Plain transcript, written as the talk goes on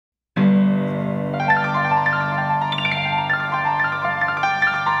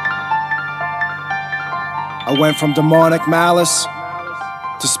I went from demonic malice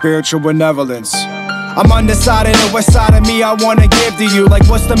to spiritual benevolence. I'm undecided on what side of me I wanna give to you. Like,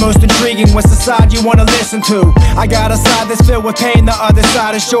 what's the most intriguing? What's the side you wanna listen to? I got a side that's filled with pain, the other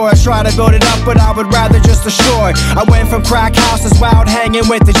side is sure. I try to build it up, but I would rather just destroy. I went from crack houses, wild hanging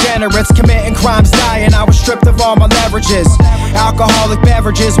with degenerates, committing crimes, dying. I was stripped of all my leverages, alcoholic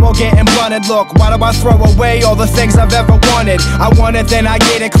beverages while getting blunted. Look, why do I throw away all the things I've ever wanted? I want it, then I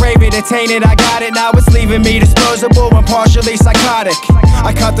get it, crave it, attain it, I got it. Now it's leaving me disposable and partially psychotic.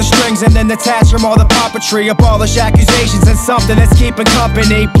 I cut the strings and then detach from all the puppetry, abolish accusations and something that's keeping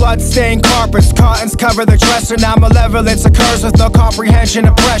company. Blood-stained carpets, curtains cover the dresser. Now malevolence occurs with no comprehension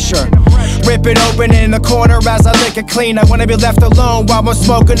of pressure. Rip it open in the corner as I lick it clean. I wanna be left alone while I'm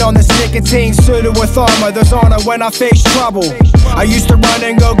smoking on this nicotine. Suited with armor, there's honor when I face trouble. I used to run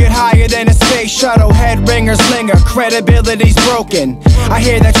and go get higher than a space shuttle. Head ringers linger, credibility's broken. I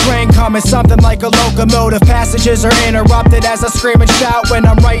hear that train coming, something like a locomotive. Passages are interrupted as I scream and shout. When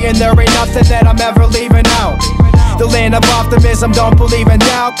I'm writing, there ain't nothing that I'm ever leaving out. The land of optimism, don't believe in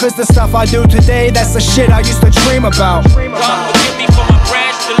doubt. Cause the stuff I do today, that's the shit I used to dream about. God forgive me for my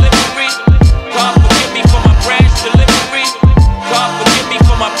brash delivery. God forgive me for my brash delivery. God forgive me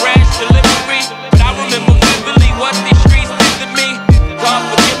for my brash delivery. But I remember vividly what these streets did to me. God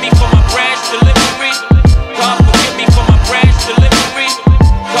forgive me for my brash delivery. God forgive me for my brash delivery.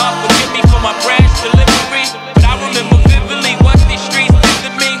 God forgive me for my brash delivery. But I remember vividly what these streets did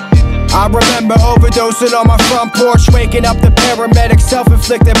to me. I remember overdosing on my front porch, waking up the paramedics,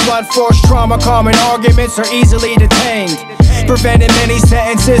 self-inflicted blunt force trauma. Common arguments are easily detained, preventing many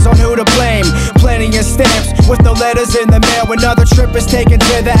sentences on who to blame. Plenty of stamps with no letters in the mail. Another trip is taken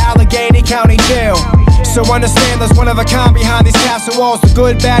to the Allegheny County Jail. So understand there's one of a kind behind these castle walls. The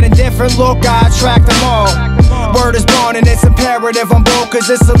good, bad, and different, look, I attract them all. Word is born and it's imperative I'm bold, cause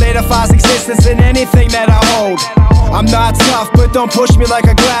it solidifies existence in anything that I hold. I'm not tough, but don't push me like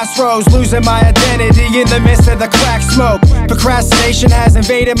a glass rose. Losing my identity in the midst of the crack smoke. Procrastination has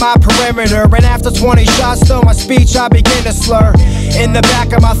invaded my perimeter, and after 20 shots, though my speech I begin to slur. In the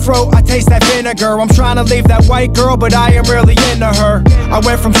back of my throat, I taste that vinegar. I'm trying to leave that white girl, but I am really into her. I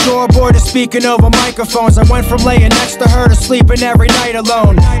went from shoreboard to speaking over microphones. I went from laying next to her to sleeping every night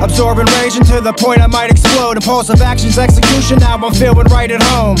alone. Absorbing rage to the point I might explode. Impulsive actions, execution, now I'm feeling right at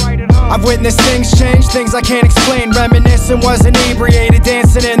home. I've witnessed things change, things I can't explain. Reminiscing, was inebriated,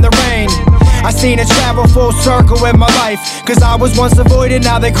 dancing in the rain. I seen it travel full circle in my life, cause I was once avoided,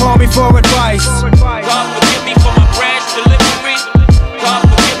 now they call me for advice.